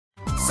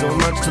so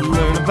much to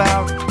learn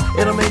about.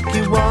 It'll make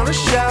you wanna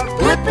shout,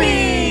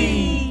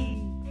 Blippi!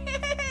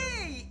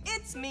 Hey,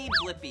 it's me,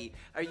 Blippi.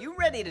 Are you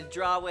ready to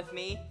draw with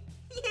me?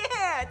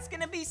 Yeah, it's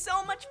gonna be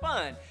so much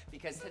fun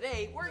because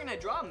today we're gonna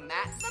draw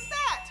Matt the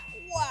Bat.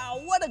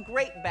 Wow, what a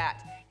great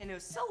bat. And it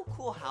was so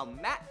cool how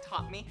Matt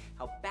taught me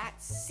how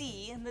bats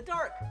see in the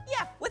dark.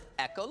 Yeah, with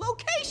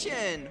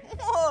echolocation.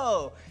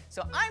 Whoa.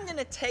 So I'm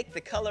gonna take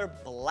the color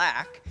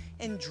black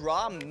and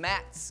draw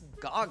Matt's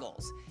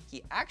goggles.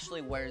 He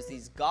actually wears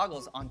these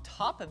goggles on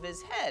top of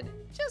his head,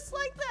 just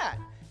like that.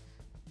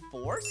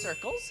 4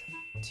 circles,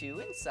 2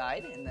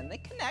 inside, and then they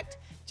connect,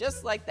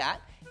 just like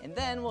that. And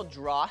then we'll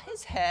draw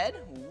his head.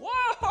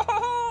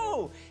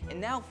 Whoa!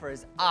 And now for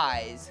his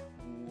eyes.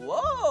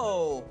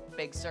 Whoa!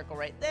 Big circle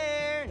right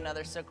there,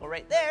 another circle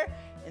right there,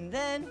 and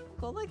then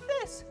go like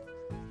this.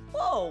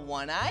 Whoa,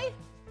 1 eye,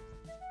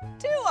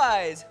 2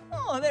 eyes.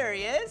 Oh, there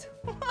he is.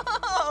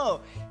 Whoa!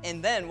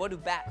 And then what do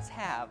bats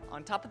have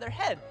on top of their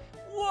head?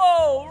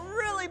 Whoa,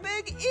 really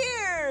big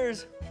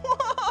ears.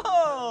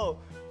 Whoa!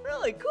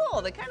 Really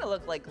cool. They kind of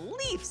look like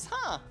leaves,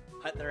 huh?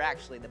 But they're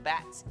actually the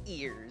bat's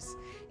ears.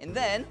 And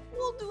then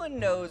we'll do a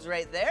nose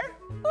right there.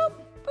 Boop,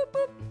 boop,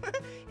 boop.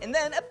 And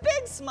then a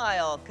big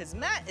smile, because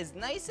Matt is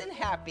nice and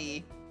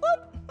happy.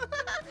 Boop.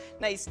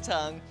 Nice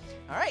tongue.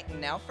 All right,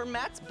 now for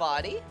Matt's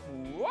body.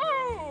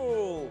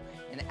 Whoa!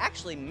 And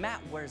actually,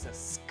 Matt wears a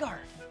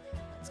scarf.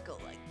 Let's go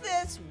like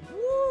this.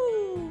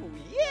 Woo!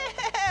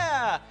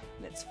 Yeah!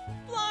 And it's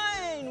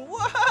flying.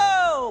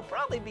 Whoa!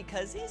 Probably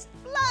because he's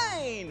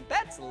flying.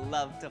 Bats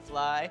love to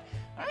fly.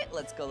 All right,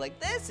 let's go like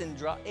this and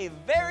draw a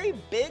very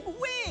big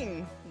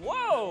wing.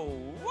 Whoa!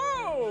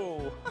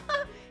 Whoa!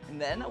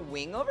 And then a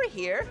wing over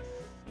here.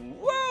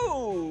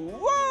 Whoa!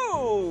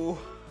 Whoa!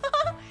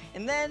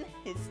 And then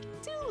his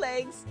 2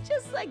 legs,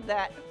 just like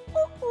that.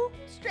 Ooh, ooh,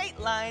 straight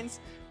lines.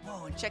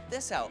 Whoa, and check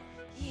this out.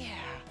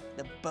 Yeah,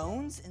 the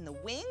bones and the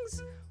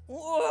wings.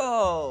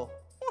 Whoa!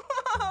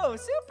 Whoa,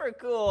 super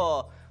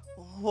cool.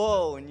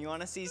 Whoa, and you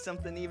wanna see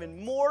something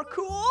even more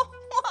cool?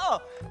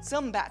 Whoa,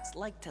 some bats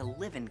like to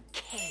live in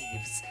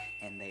caves,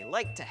 and they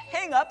like to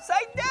hang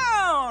upside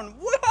down.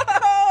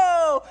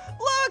 Whoa,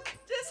 look,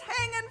 just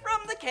hanging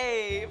from the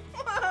cave.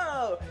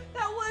 Whoa,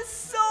 that was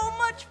so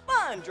much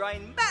fun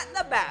drawing Matt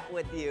the Bat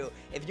with you.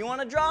 If you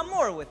wanna draw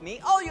more with me,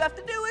 all you have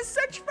to do is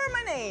search for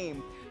my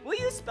name. Will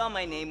you spell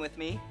my name with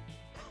me?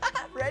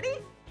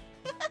 Ready?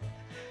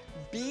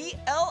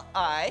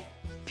 B-L-I-P-P-I,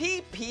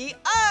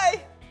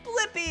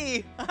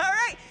 Blippi. All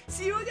right,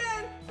 see you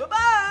again.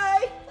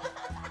 Bye-bye.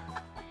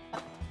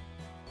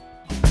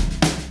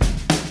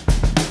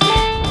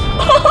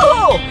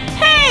 Oh,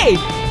 hey,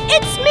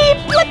 it's me,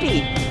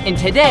 Blippi. And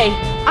today,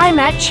 I'm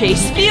at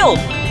Chase Field.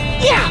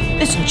 Yeah,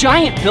 this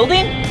giant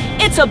building,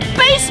 it's a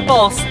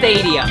baseball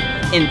stadium.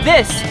 And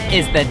this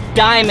is the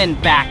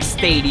Diamondback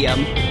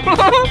Stadium.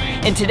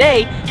 And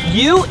today,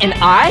 you and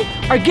I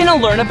are gonna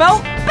learn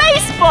about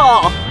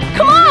baseball.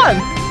 Come on.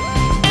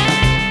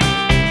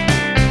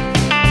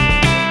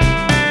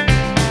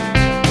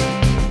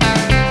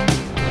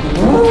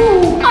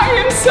 Ooh, I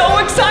am so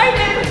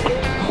excited.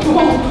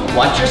 Oh,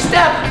 watch your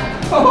step.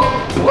 Oh,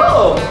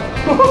 whoa.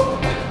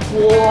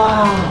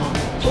 Wow.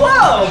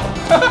 Whoa.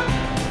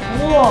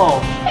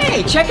 Whoa.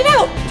 Hey, check it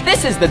out.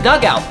 This is the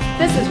dugout.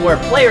 This is where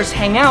players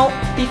hang out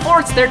before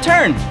it's their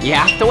turn. You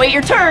have to wait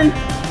your turn.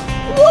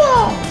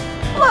 Whoa.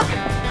 Look.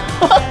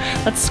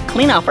 Let's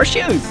clean off our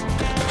shoes.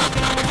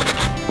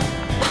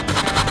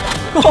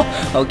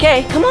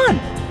 Okay, come on.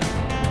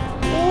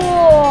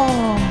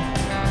 Whoa.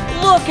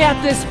 Look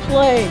at this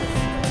place.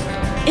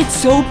 It's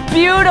so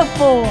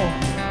beautiful.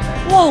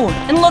 Whoa,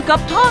 and look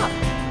up top.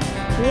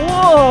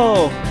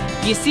 Whoa.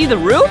 Do you see the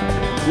roof?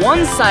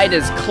 One side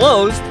is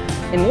closed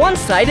and one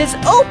side is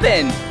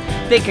open.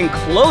 They can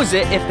close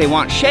it if they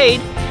want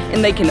shade,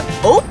 and they can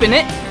open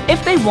it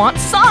if they want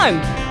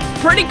sun.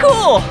 Pretty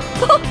cool.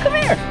 Come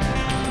here.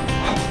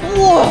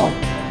 Whoa,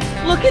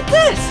 look at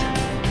this.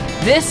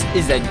 This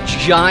is a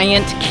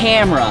giant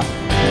camera.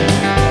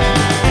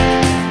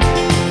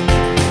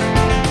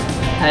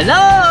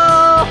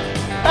 Hello?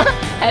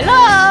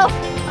 Hello?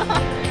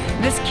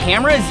 This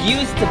camera is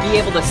used to be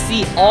able to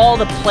see all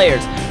the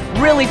players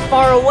really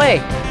far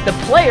away. The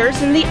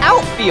players in the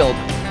outfield.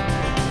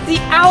 The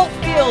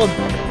outfield.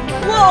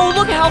 Whoa,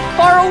 look how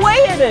far away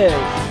it is.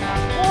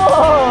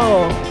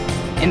 Whoa.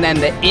 And then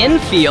the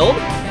infield.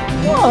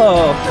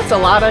 Whoa, that's a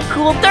lot of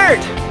cool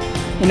dirt.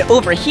 And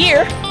over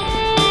here,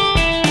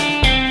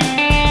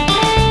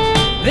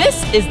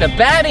 this is the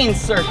batting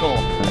circle.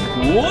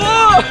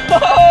 Whoa!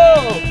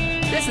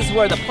 This is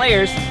where the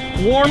players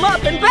warm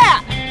up and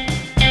bat.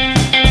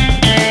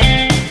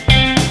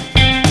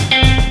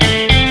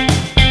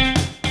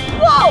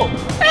 Whoa!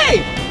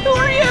 Hey, who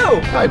are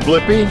you? Hi,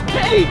 Blippi.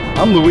 Hey.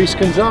 I'm Luis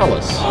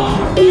Gonzalez.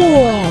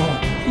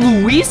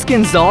 Whoa! Luis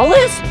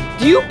Gonzalez?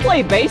 Do you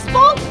play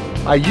baseball?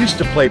 I used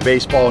to play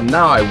baseball,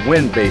 now I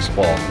win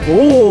baseball.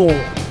 Oh,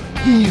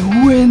 you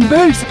win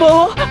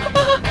baseball?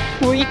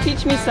 Will you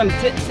teach me some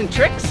tips and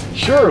tricks?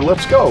 Sure,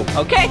 let's go.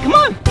 Okay, come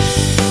on.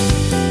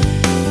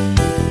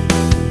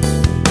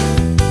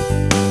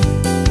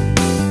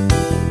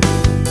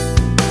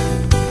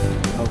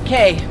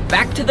 Okay,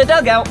 back to the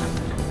dugout.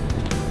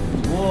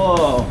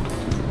 Whoa.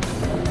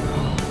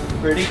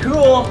 Pretty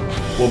cool.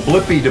 Well,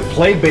 Blippi, to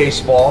play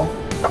baseball,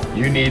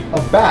 you need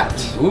a bat.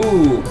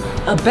 Ooh,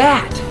 a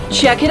bat.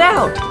 Check it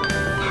out.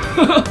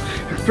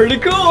 Pretty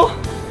cool.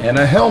 And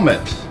a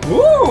helmet.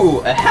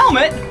 Ooh, a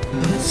helmet.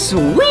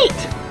 Sweet.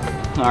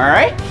 All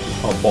right.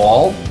 A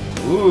ball.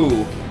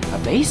 Ooh, a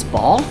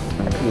baseball.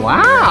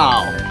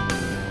 Wow.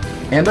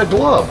 And a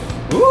glove.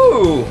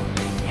 Ooh,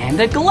 and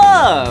a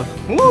glove.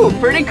 Ooh,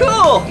 pretty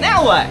cool.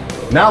 Now what?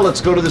 Now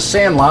let's go to the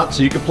sandlot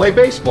so you can play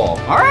baseball.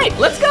 All right,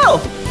 let's go.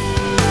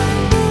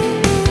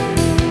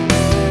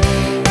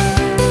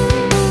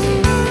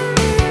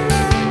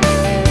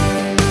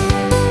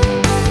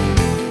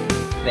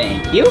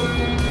 Thank you.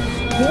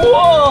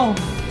 Whoa!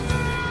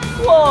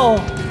 Whoa!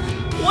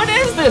 What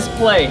is this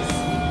place?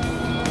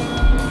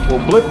 Well,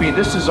 Blippi,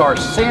 this is our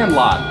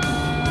sandlot.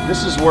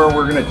 This is where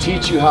we're gonna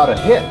teach you how to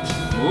hit.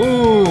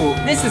 Ooh,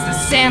 this is the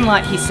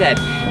sandlot, he said.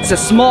 It's a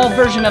small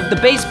version of the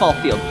baseball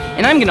field,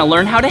 and I'm gonna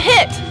learn how to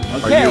hit.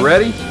 Okay. Are you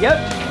ready?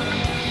 Yep.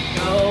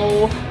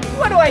 So,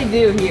 what do I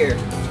do here?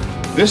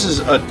 This is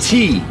a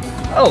tee.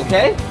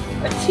 Okay,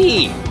 a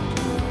tee.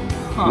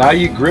 Huh. Now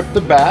you grip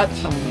the bat.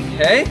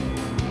 Okay.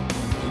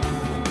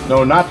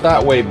 No, not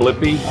that way,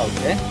 Blippi.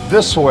 Okay.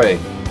 This way.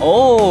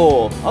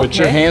 Oh, okay. Put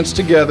your hands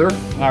together.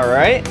 All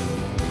right.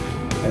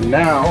 And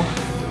now,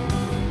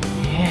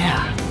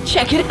 Yeah,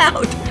 check it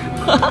out.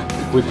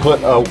 we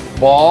put a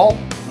ball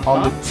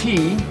on the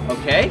tee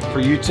Okay, for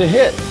you to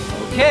hit.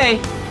 okay,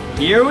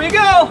 here we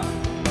go.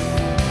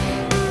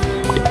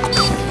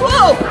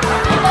 Whoa!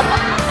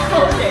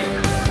 Okay,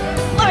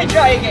 let me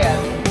try again.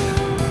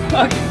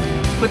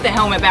 Okay, put the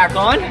helmet back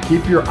on.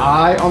 Keep your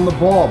eye on the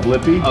ball,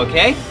 Blippi.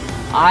 Okay,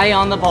 eye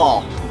on the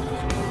ball.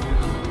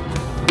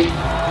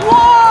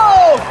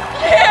 Whoa!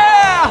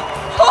 Yeah!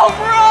 Home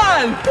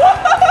run!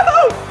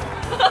 Woo-hoo-hoo!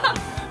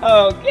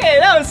 Okay,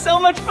 that was so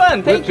much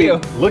fun. Thank you.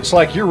 Looks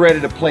like you're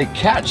ready to play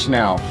catch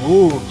now.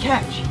 Ooh,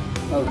 catch.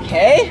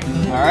 Okay,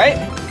 all right.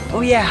 Oh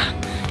yeah,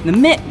 the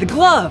mitt, the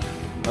glove.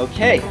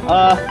 Okay,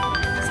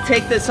 let's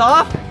take this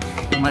off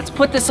and let's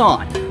put this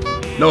on.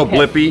 No, Okay.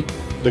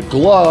 Blippi, the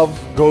glove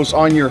goes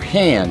on your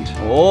hand.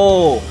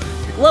 Oh,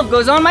 the glove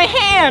goes on my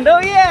hand. Oh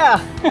yeah.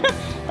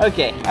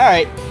 Okay, all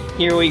right.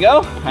 Here we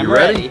go. I'm You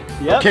ready?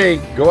 Yep. Okay,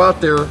 go out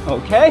there.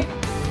 Okay.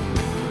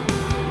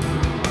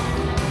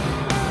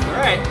 All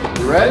right.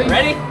 You ready?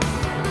 Ready?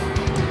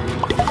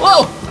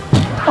 Whoa!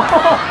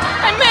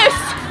 I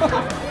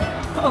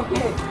missed!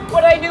 Okay,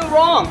 what'd I do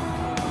wrong?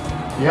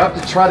 You have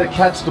to try to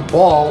catch the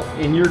ball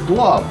in your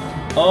glove.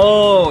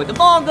 Oh, the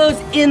ball goes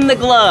in the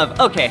glove.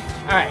 Okay,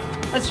 all right,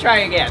 let's try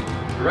again.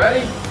 You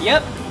ready?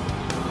 Yep.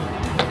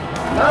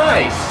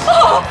 Nice!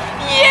 Oh,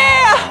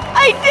 yeah!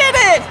 I did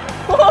it!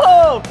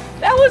 Whoa,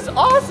 that was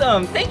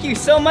awesome. Thank you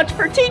so much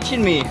for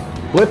teaching me.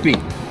 Blippi,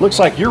 looks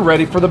like you're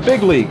ready for the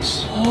big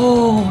leagues.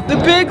 Oh, the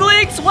big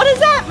leagues? What does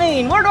that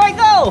mean? Where do I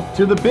go?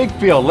 To the big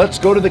field. Let's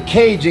go to the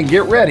cage and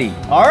get ready.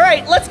 All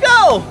right, let's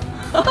go.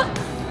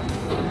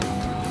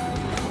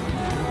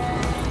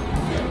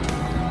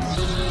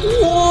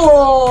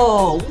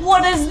 Whoa,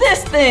 what is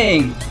this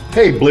thing?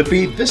 Hey,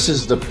 Blippi, this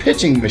is the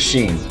pitching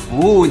machine.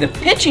 Ooh, the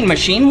pitching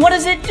machine, what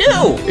does it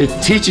do? It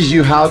teaches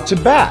you how to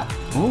bat.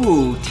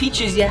 Ooh,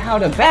 teaches you how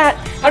to bat.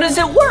 How does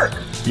it work?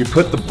 You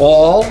put the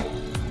ball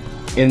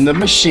in the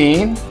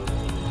machine.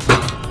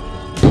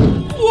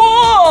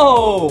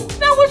 Whoa,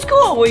 that was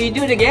cool. Will you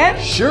do it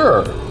again?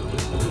 Sure.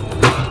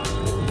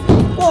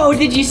 Whoa,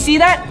 did you see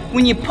that?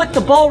 When you put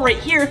the ball right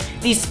here,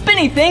 these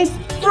spinny things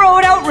throw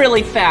it out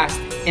really fast.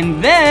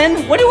 And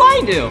then, what do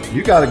I do?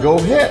 You gotta go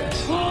hit.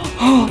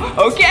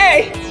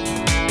 Okay.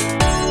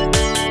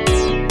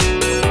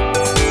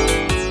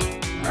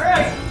 All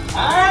right,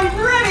 I'm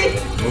ready.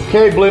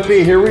 Okay,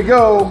 Blippi, here we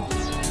go.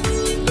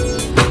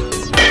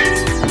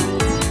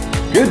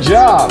 Good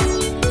job.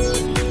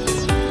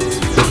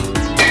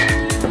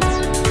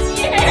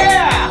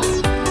 Yeah.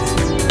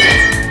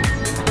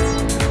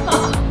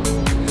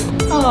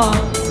 Oh.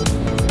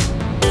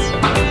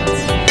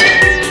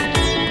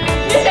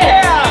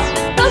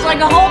 Yeah, that's like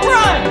a home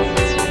run.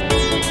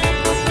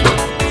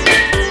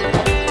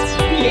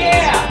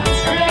 Yeah,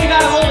 I really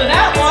got a hold of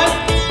that one.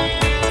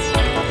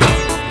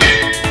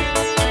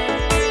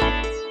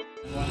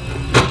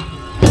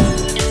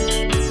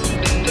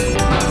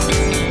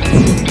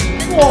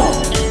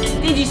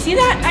 Whoa, did you see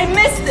that? I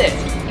missed it.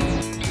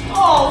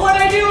 Oh,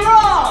 what'd I do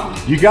wrong?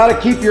 You gotta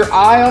keep your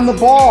eye on the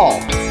ball.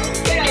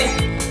 Okay.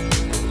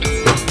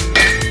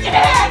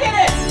 Yeah, I did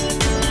it.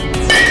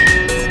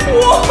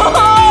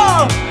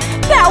 Whoa,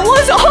 that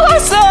was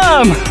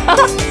awesome.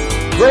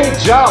 Great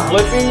job,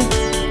 Blippi.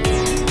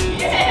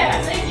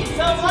 Yeah, thank you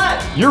so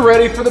much. You're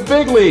ready for the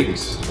big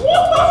leagues.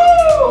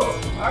 Woohoo!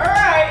 All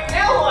right,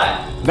 now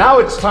what? Now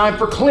it's time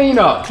for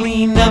cleanup.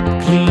 Clean up,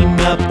 clean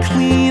up,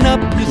 clean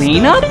up your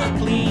Clean stuff. up?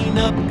 Clean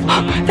up,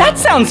 clean That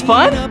sounds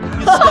fun. up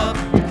your stuff.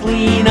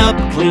 Clean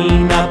up,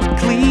 clean up,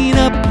 clean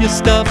up your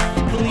stuff.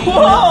 Clean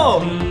Whoa!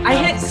 up, clean I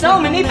hit so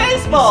many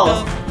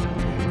baseballs.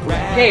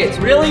 Okay, it's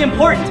really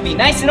important to be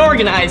nice and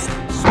organized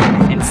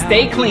and and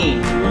stay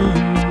clean.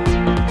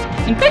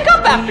 And pick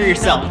up after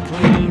yourself.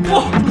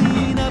 Whoa.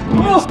 Clean up,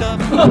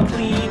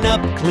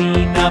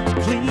 clean up,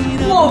 clean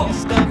up Whoa.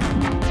 stuff.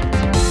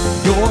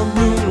 Your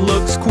room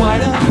looks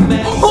quite a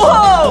mess.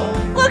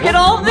 Whoa! Look at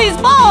all of these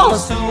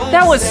balls!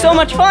 That was so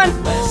much fun.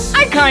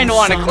 I kind of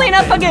want to clean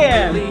up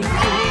again.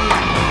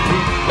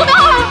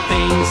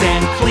 Things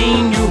and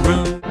clean your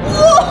room.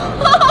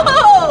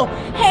 Whoa!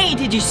 Hey,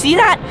 did you see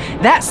that?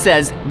 That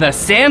says The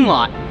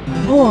Sandlot.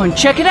 Oh, and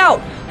check it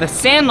out. The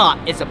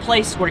Sandlot is a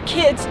place where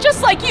kids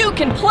just like you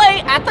can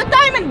play at the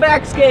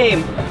Diamondbacks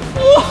game.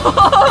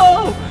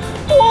 Whoa!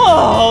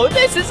 Whoa,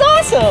 this is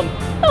awesome.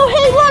 Oh,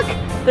 hey, look.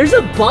 There's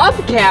a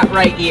bobcat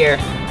right here.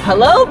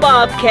 Hello,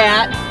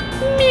 bobcat.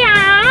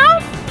 Meow,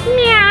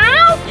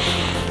 meow.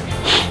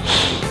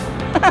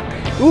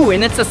 Ooh,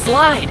 and it's a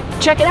slide.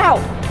 Check it out.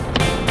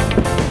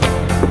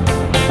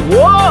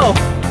 Whoa!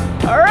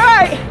 All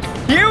right,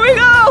 here we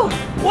go.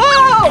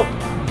 Whoa!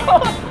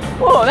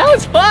 Whoa, that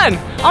was fun.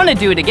 I want to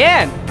do it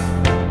again.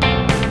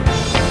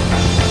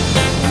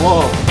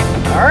 Whoa!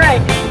 All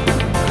right,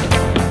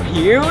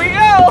 here we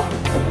go.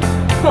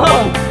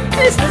 Whoa,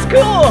 this is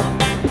cool.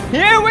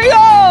 Here we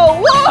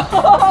go. Whoa!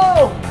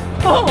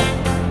 Whoa!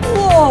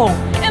 Whoa!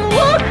 And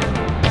look!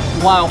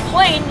 While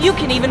playing, you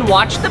can even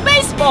watch the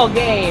baseball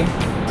game.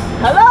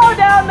 Hello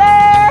down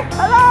there!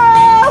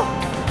 Hello!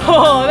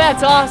 Oh,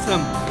 that's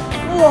awesome.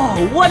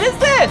 Whoa, what is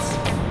this?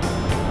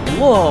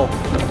 Whoa.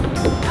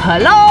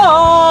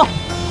 Hello!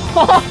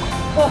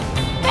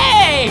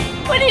 Hey,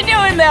 what are you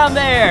doing down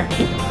there?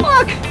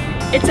 Look,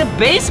 it's a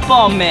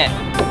baseball mitt.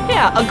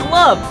 Yeah, a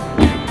glove.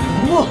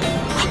 Whoa.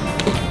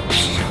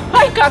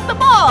 I got the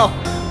ball.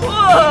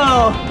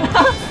 Whoa.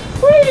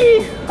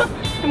 Whee.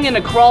 I'm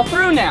gonna crawl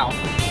through now.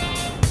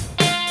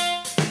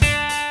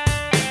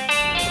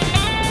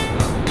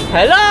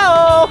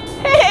 Hello!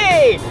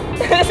 Hey!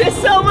 This is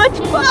so much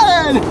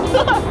fun!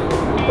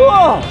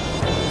 Whoa!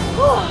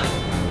 Oh,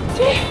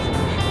 geez.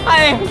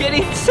 I am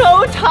getting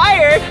so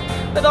tired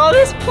with all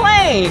this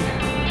playing.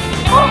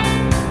 Oh.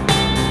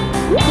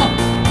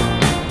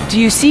 Do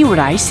you see what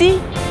I see?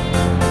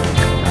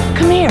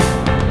 Come here.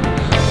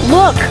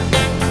 Look!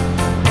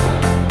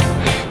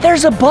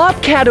 There's a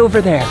bobcat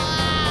over there.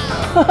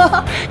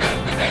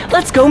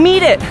 Let's go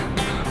meet it.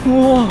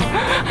 Whoa,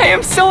 I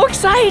am so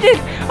excited.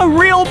 A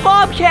real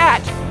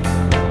bobcat.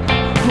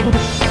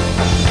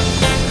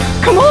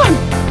 Come on.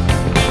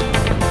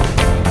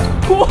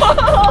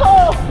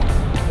 Whoa.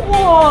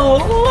 Whoa,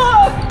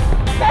 look.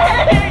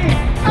 Hey,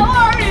 how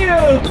are you?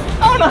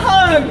 I want a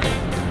hug.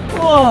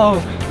 Whoa,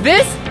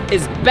 this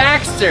is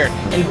Baxter.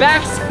 And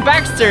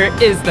Baxter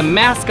is the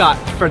mascot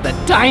for the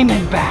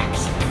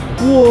Diamondbacks.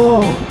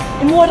 Whoa,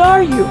 and what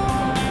are you?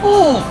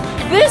 Oh,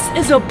 this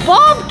is a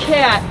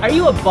bobcat. Are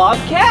you a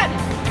bobcat?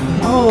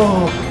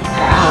 Oh.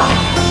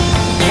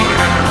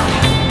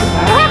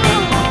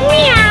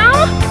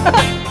 Meow.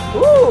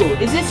 Ooh,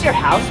 is this your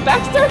house,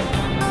 Baxter?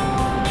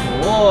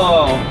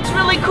 Whoa, it's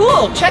really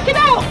cool. Check it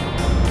out.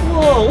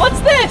 Whoa,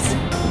 what's this?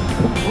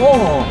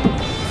 Whoa,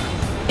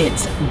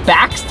 it's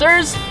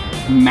Baxter's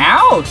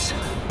mouse.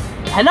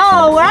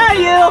 Hello, where are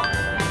you?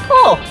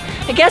 Oh,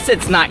 I guess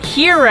it's not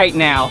here right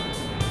now.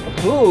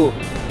 Ooh,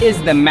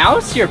 is the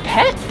mouse your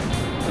pet?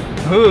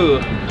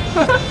 Ooh,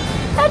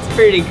 that's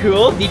pretty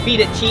cool. Do you feed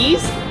it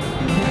cheese?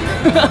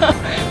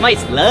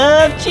 Mice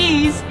love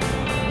cheese.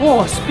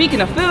 Oh,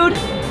 speaking of food,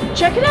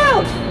 check it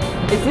out.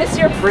 Is this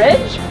your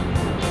fridge?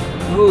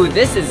 Ooh,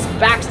 this is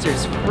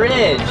Baxter's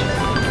fridge.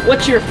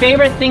 What's your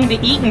favorite thing to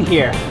eat in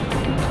here?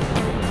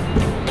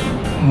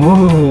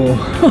 Ooh,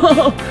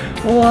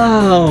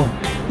 wow,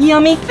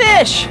 yummy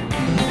fish.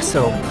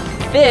 So,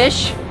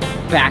 fish,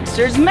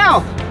 Baxter's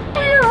mouth.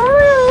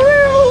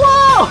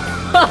 Whoa,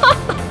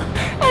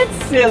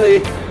 that's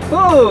silly.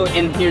 Ooh,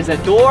 and here's a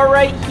door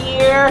right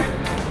here.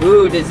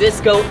 Ooh, does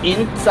this go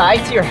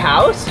inside to your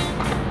house?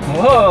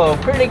 Whoa,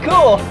 pretty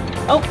cool.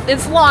 Oh,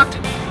 it's locked.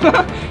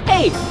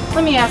 Hey,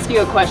 let me ask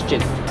you a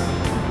question.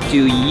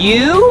 Do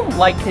you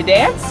like to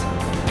dance?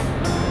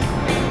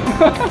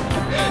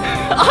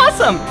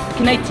 Awesome.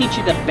 Can I teach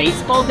you the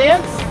baseball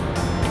dance?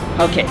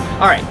 Okay,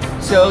 all right.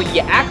 So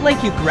you act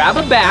like you grab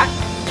a bat,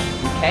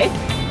 okay?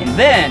 And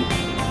then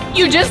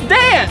you just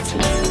dance.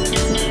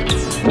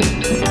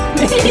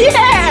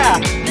 Yeah!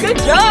 Good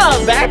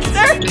job,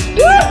 Baxter!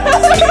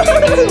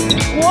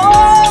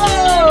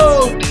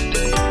 Whoa!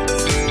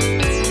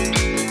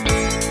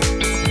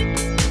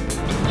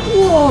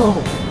 Whoa!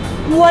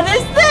 What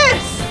is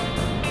this?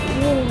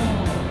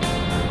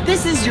 Whoa.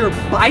 This is your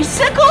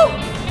bicycle?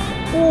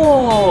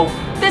 Whoa!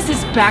 This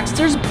is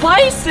Baxter's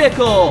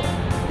bicycle!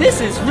 This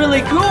is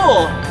really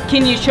cool!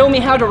 Can you show me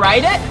how to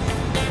ride it?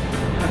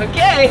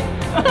 Okay!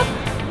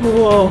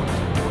 Whoa!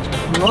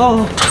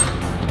 Whoa!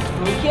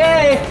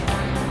 Okay!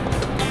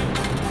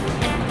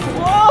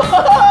 Whoa!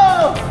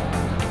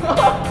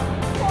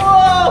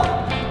 Whoa!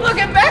 Look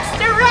at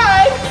Baxter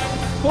ride!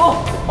 Whoa!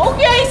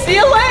 Okay, see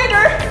you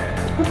later!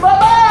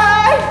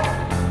 Bye-bye!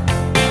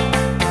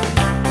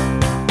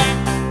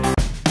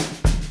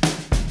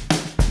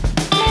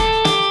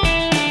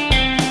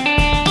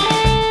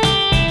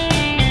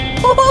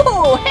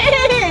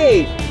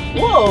 Hey!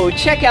 Whoa,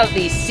 check out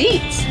these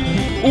seats.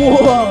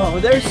 Whoa,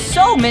 there's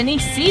so many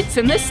seats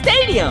in this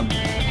stadium.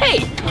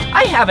 Hey,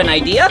 I have an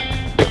idea.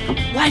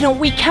 Why don't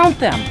we count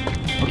them?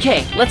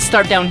 Okay, let's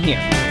start down here.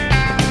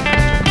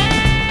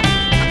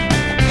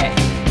 Okay,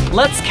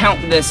 let's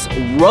count this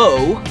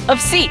row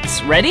of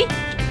seats. Ready?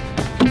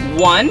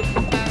 1,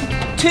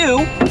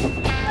 2,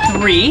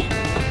 3,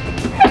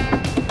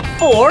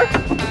 4,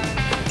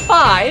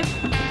 5,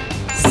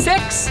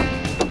 6,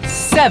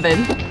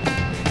 7,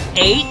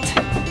 8,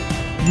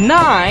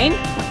 9,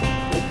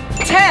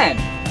 10,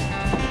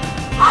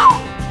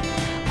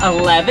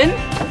 11,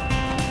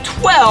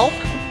 12,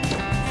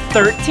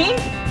 13,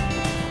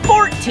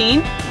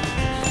 14,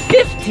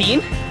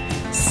 15,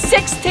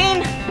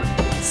 16,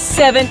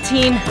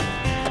 17,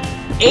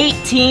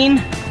 18,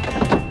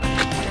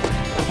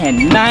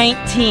 and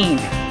 19.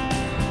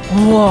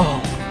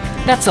 Whoa,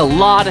 that's a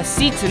lot of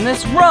seats in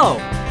this row.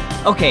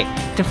 Okay,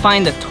 to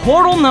find the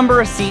total number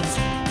of seats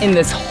in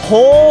this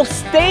whole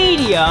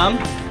stadium,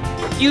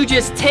 you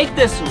just take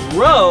this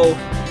row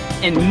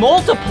and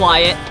multiply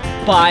it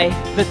by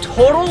the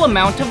total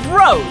amount of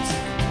rows.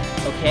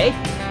 Okay,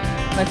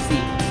 let's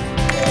see.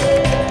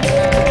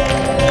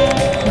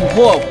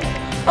 Whoa,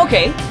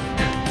 okay,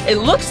 it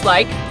looks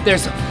like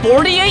there's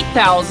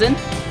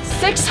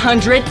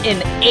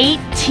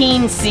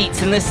 48,618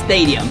 seats in this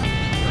stadium.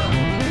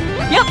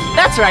 Yep,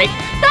 that's right,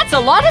 that's a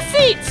lot of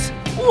seats.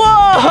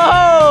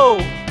 Whoa!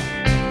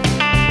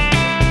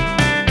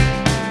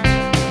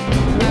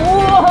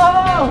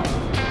 Whoa!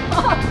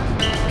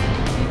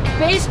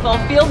 Baseball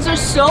fields are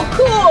so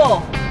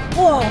cool.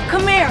 Whoa,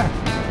 come here.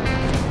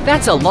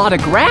 That's a lot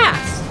of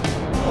grass.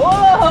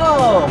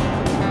 Whoa!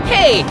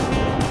 Hey,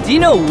 do you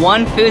know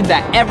one food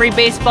that every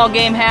baseball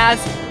game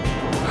has?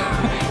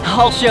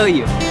 I'll show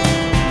you.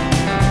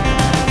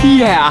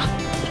 Yeah,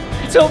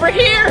 it's over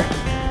here.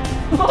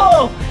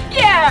 Whoa,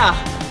 yeah,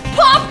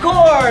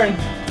 popcorn.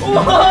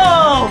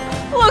 Whoa,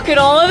 look at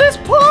all of this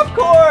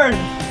popcorn.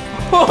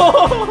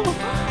 Whoa,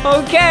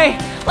 okay,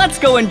 let's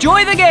go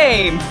enjoy the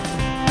game.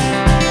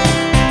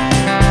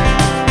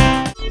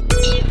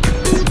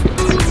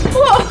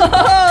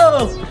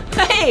 Whoa!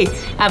 Hey,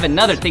 I have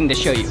another thing to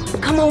show you.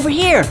 Come over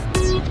here.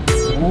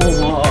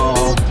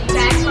 Whoa.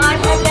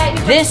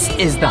 This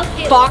is the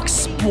Fox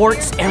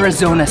Sports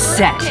Arizona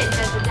set.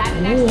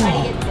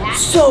 Whoa,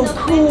 so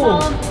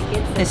cool.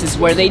 This is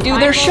where they do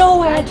their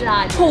show at.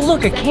 Oh,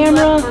 look, a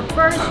camera.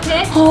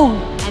 Oh,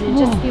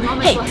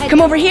 hey, come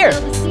over here.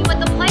 See what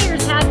the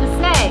players have to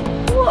say.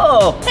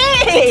 Whoa,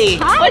 hey,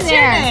 Hi what's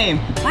there. your name?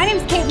 My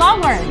name's Kate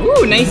Longworth.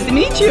 Ooh, nice to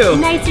meet you.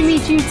 Nice to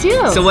meet you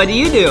too. So what do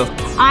you do?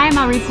 I'm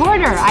a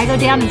reporter. I go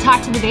down and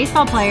talk to the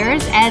baseball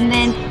players and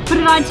then put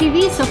it on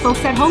TV so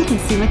folks at home can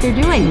see what they're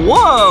doing.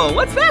 Whoa,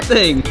 what's that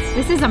thing?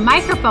 This is a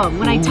microphone.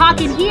 When I talk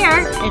in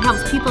here, it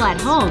helps people at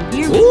home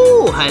hear me.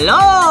 Ooh,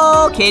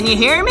 hello, can you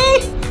hear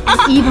me? And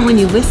even when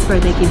you whisper,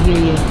 they can hear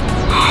you.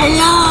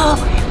 Hello,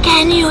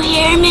 can you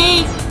hear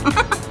me?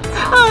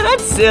 Oh,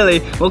 that's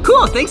silly. Well,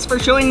 cool, thanks for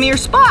showing me your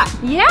spot.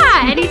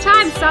 Yeah,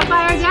 anytime. Stop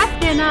by our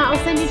desk and I'll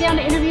send you down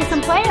to interview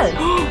some players.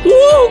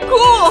 Whoa,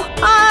 cool.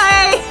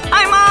 Hi,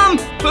 Mom.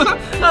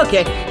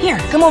 Okay, here,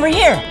 come over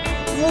here.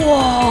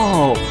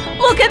 Whoa,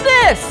 look at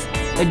this.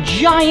 A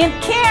giant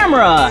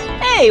camera.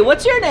 Hey,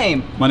 what's your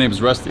name? My name is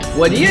Rusty.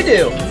 What do you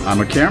do? I'm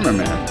a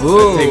cameraman.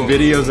 Ooh. I take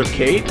videos of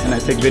Kate and I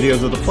take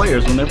videos of the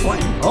players when they're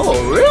playing. Oh,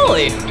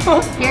 really?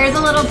 Here's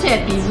a little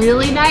tip. Be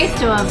really nice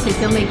to them because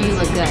he'll make you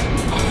look good.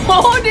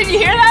 Oh, did you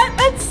hear that?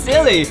 That's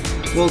silly.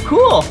 Well,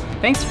 cool.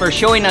 Thanks for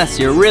showing us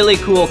your really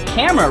cool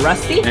camera,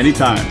 Rusty.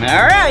 Anytime.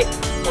 All right.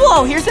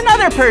 Whoa, here's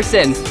another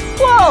person.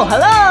 Whoa,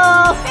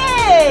 hello.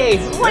 Hey,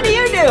 what do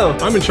you do?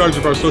 I'm in charge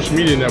of our social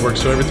media network,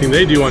 so everything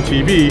they do on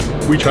TV,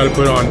 we try to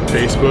put on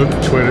Facebook,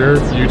 Twitter,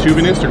 YouTube,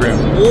 and Instagram.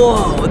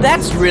 Whoa,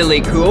 that's really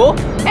cool.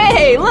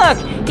 Hey, look,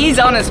 he's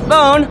on his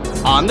phone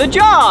on the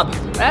job.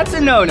 That's a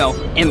no-no,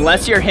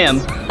 unless you're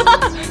him.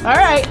 All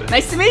right,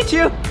 nice to meet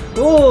you.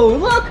 Whoa,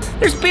 look,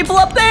 there's people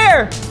up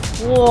there.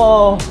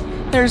 Whoa,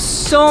 there's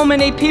so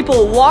many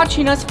people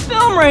watching us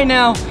film right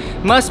now.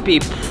 Must be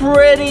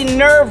pretty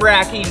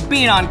nerve-wracking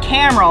being on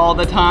camera all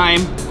the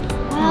time.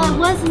 Well, it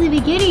was in the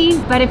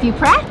beginning, but if you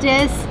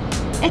practice,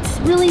 it's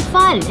really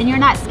fun and you're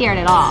not scared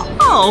at all.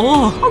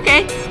 Oh,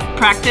 okay.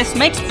 Practice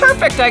makes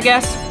perfect, I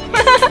guess.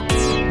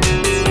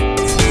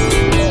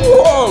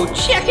 Whoa,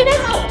 check it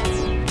out.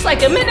 It's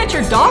like a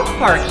miniature dog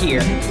park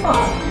here.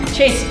 Oh,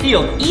 Chase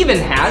Field even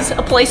has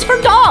a place for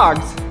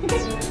dogs.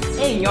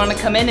 Hey, you wanna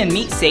come in and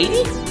meet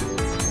Sadie?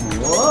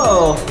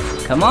 Whoa,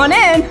 come on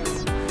in.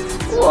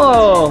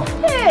 Whoa,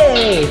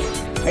 hey,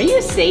 are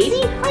you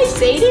Sadie? Hi,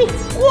 Sadie.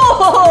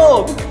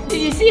 Whoa, did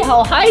you see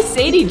how high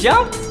Sadie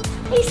jumped?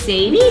 Hey,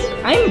 Sadie,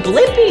 I'm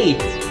Blippi.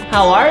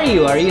 How are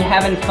you? Are you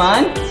having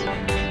fun?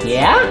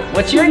 Yeah?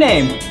 What's your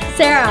name?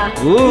 Sarah.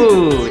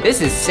 Ooh, this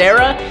is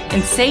Sarah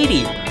and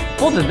Sadie.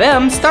 Both of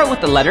them start with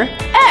the letter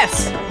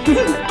S.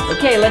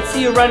 Okay, let's see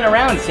you run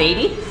around,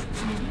 Sadie.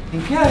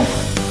 Okay.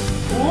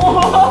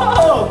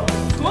 Whoa!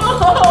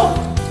 Whoa!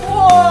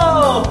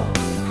 Whoa!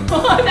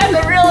 That's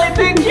a really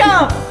big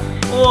jump.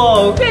 Whoa!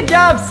 Whoa, good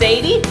job,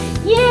 Sadie.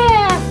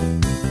 Yeah.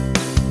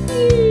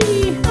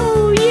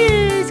 Oh,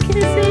 yes,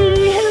 kiss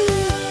Sadie.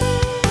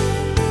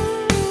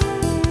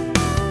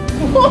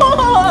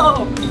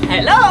 Whoa,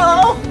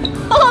 hello.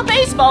 Oh,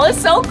 baseball is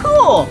so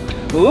cool.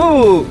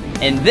 Ooh,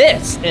 and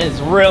this is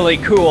really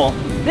cool.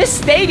 This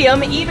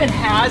stadium even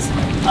has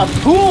a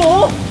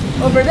pool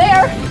over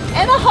there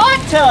and a hot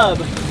tub.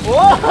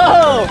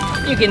 Whoa,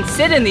 you can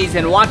sit in these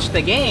and watch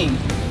the game.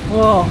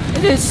 Whoa,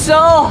 it is so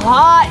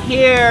hot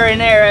here in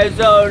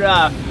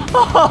Arizona.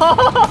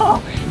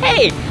 Oh,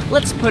 hey,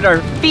 let's put our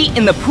feet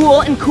in the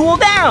pool and cool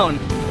down.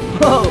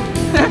 Whoa,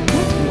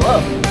 whoa,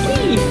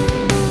 whee.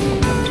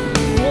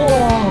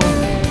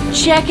 Whoa,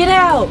 check it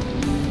out.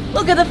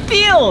 Look at the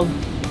field.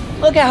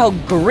 Look at how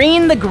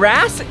green the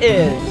grass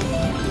is.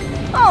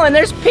 Oh, and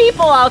there's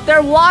people out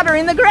there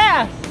watering the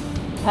grass.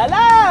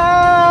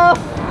 Hello.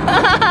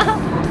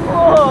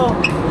 Whoa,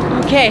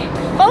 okay,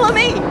 follow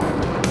me.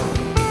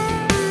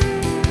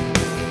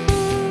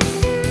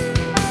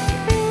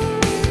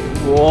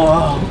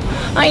 Whoa,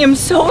 I am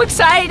so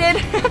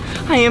excited.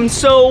 I am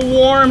so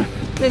warm.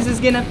 This is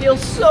gonna feel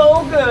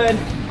so good.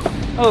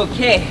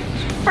 Okay,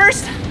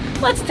 first,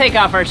 let's take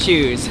off our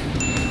shoes.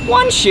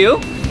 One shoe.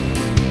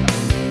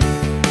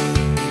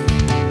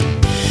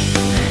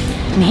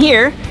 And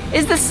here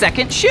is the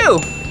second shoe.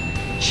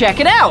 Check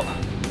it out.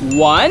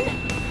 1,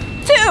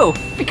 2,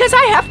 because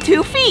I have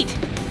 2 feet.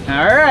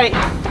 All right,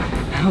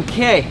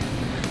 okay.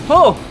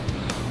 Oh,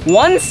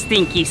 1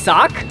 stinky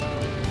sock.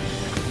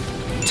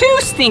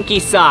 2 stinky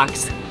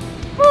socks.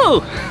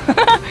 Ooh,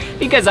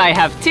 because I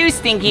have 2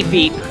 stinky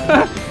feet.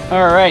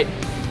 All right,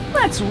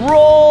 let's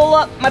roll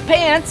up my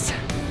pants.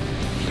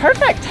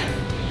 Perfect.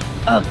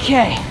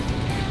 Okay,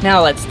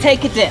 now let's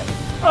take a dip.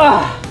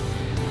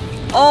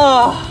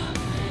 Oh,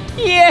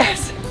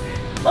 yes.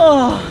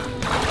 Oh,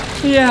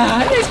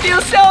 yeah, this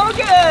feels so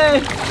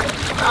good.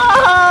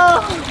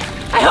 Oh,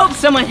 I hope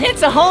someone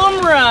hits a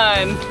home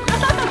run.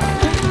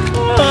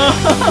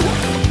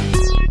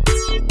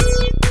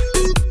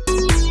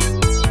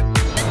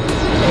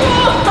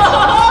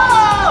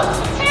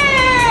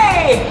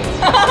 Hey!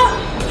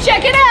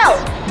 Check it out!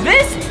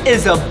 This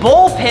is a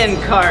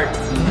bullpen cart.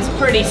 It's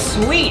pretty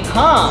sweet,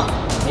 huh?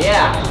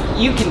 Yeah,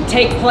 you can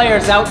take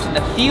players out to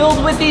the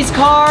field with these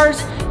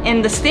cars,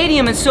 and the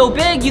stadium is so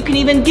big you can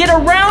even get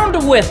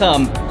around with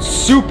them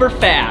super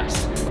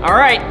fast. All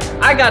right,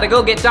 I gotta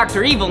go get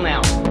Dr. Evil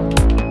now.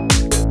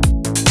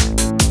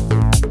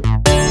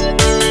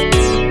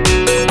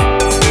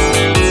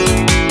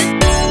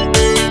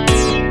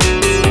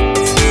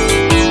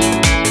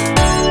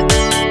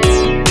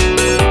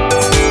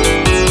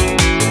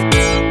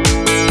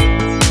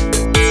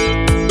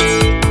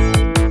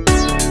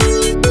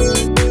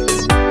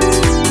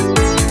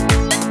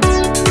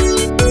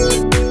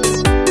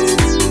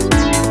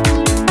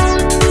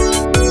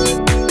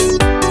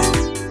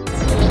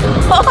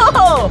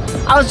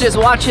 I was just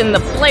watching the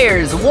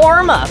players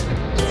warm up.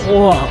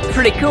 Whoa,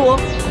 pretty cool.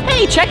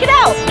 Hey, check it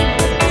out.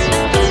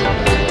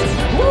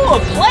 Ooh, a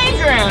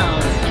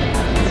playground.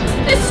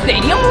 This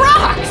stadium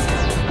rocks.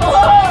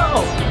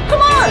 Whoa,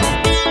 come on.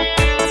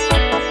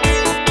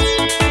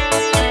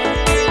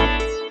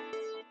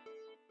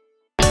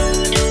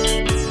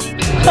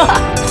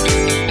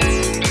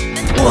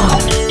 Whoa.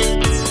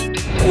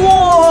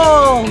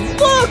 Whoa,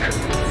 look.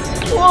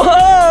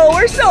 Whoa,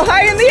 we're so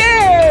high in the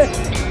air.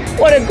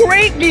 What a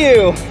great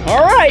view!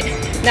 All right,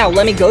 now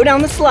let me go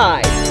down the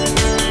slide.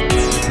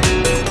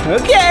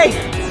 Okay,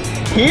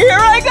 here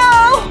I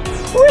go!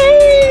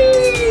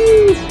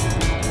 Whee!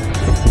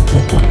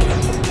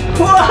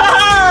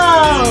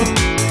 Wow!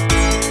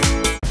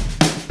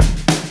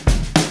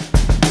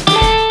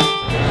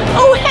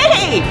 Oh,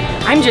 hey!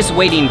 I'm just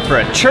waiting for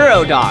a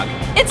churro dog.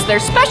 It's their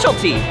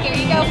specialty. Here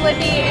you go,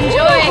 Blippi.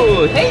 Enjoy.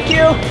 Oh, thank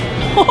you.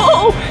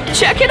 Whoa,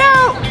 check it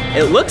out.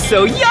 It looks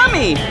so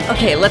yummy.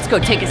 Okay, let's go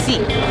take a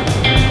seat.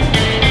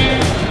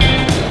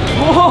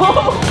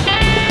 Whoa!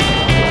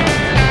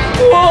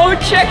 Whoa,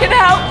 check it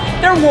out!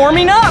 They're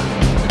warming up!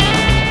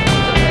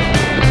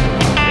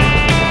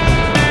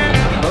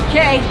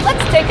 Okay,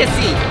 let's take a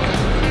seat.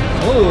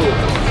 Ooh,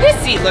 this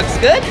seat looks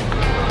good.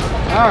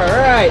 All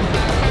right.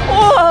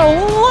 Whoa,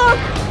 look!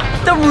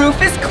 The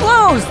roof is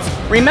closed.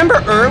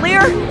 Remember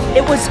earlier?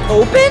 It was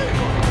open?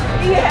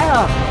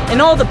 Yeah.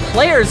 And all the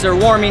players are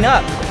warming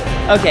up.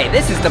 Okay,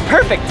 this is the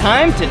perfect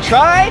time to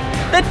try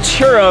the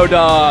churro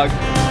dog.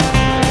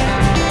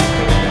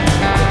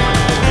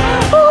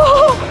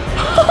 Oh,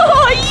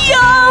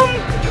 yum!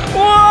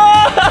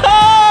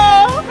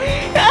 Whoa!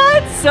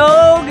 That's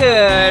so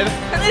good.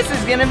 This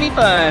is gonna be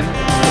fun.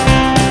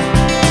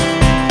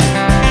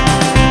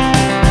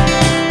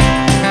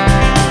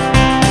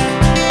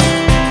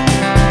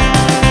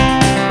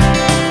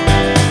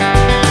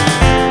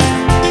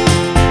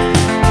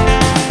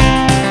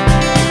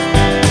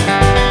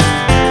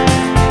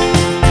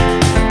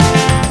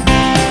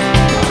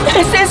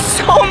 This is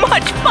so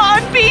much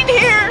fun being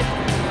here.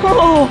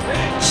 Oh,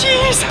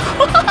 jeez.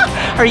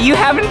 Are you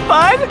having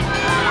fun?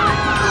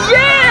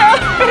 Yeah!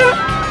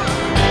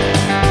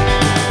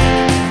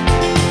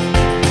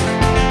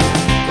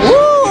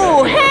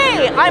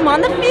 on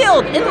the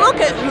field, and look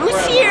at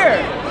who's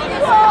here.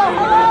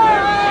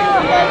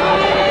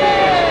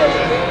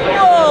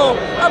 Whoa,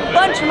 a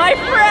bunch of my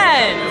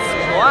friends.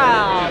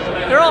 Wow,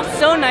 they're all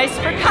so nice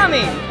for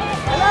coming.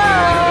 Hello.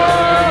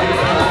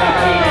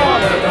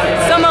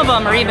 Some of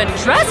them are even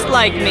dressed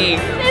like me.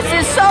 This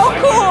is so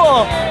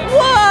cool.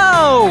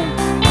 Whoa.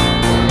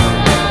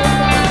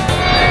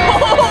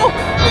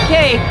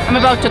 Okay, I'm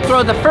about to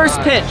throw the first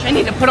pitch. I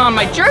need to put on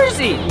my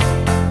jersey.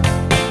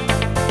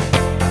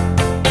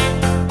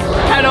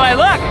 How do I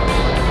look?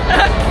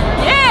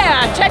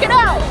 Yeah, check it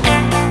out.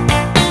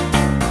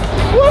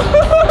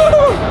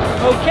 Woo-hoo-hoo-hoo.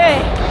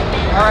 Okay,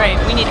 all right,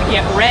 we need to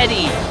get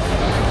ready.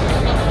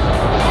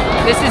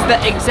 This is the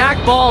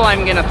exact ball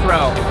I'm gonna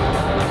throw.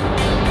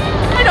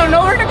 I don't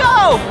know where to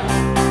go.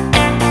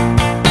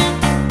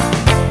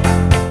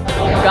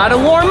 Gotta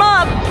warm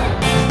up.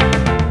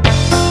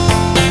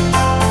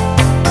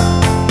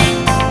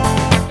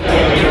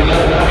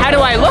 How do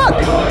I look?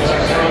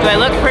 Do I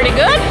look pretty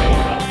good?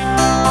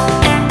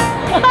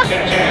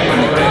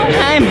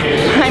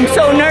 I'm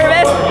so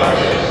nervous.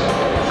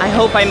 I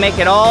hope I make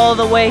it all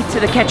the way to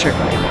the catcher.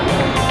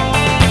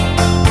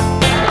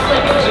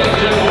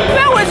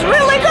 That was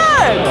really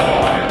good.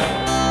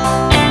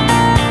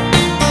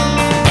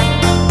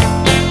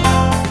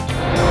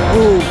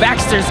 Ooh,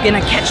 Baxter's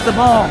gonna catch the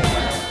ball.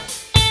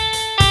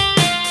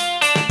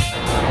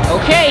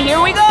 Okay,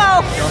 here we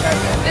go.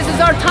 This is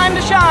our time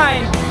to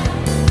shine.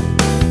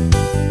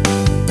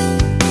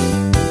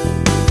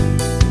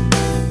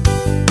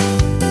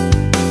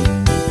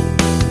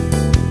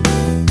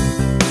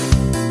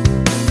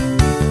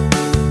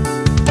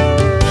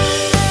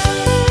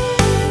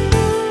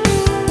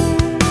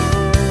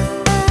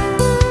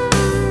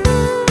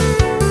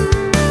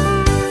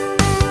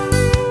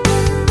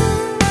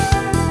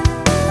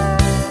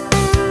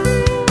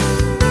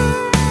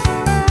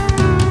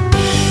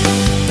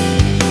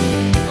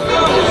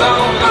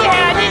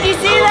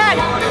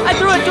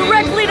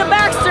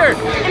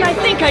 And I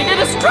think I did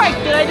a strike.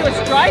 Did I do a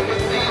strike?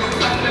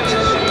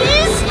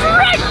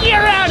 Strike,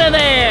 you're out of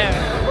there!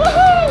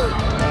 Woohoo!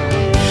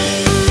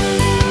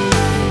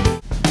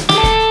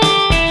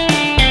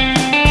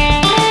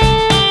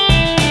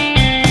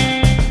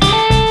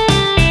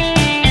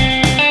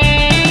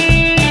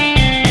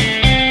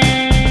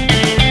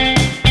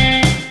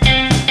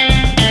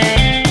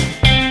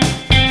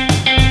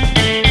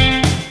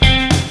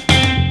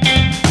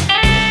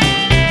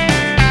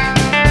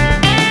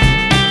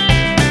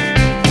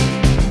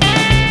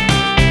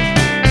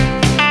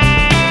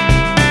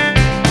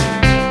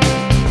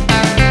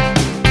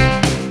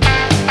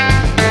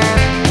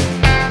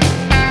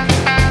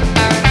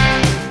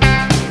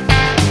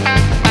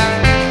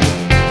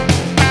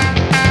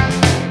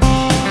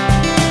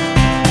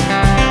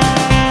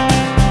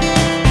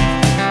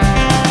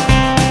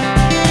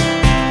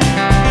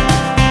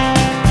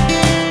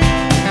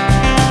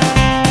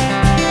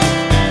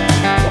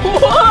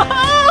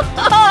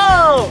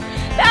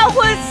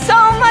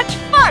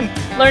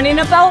 Learning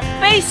about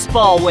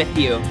baseball with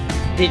you.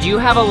 Did you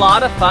have a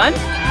lot of fun?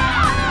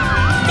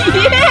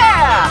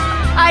 Yeah,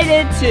 I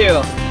did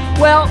too.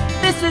 Well,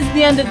 this is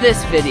the end of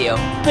this video,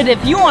 but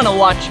if you want to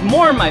watch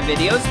more of my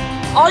videos,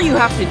 all you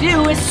have to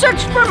do is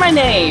search for my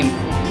name.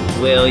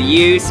 Will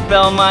you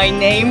spell my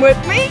name with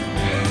me?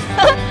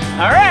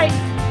 All right,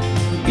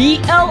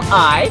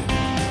 B-L-I-P-P-I,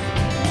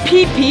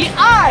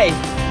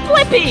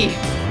 Blippi.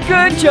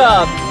 Good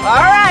job.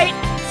 All right,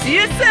 see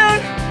you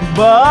soon.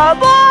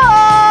 Bye-bye.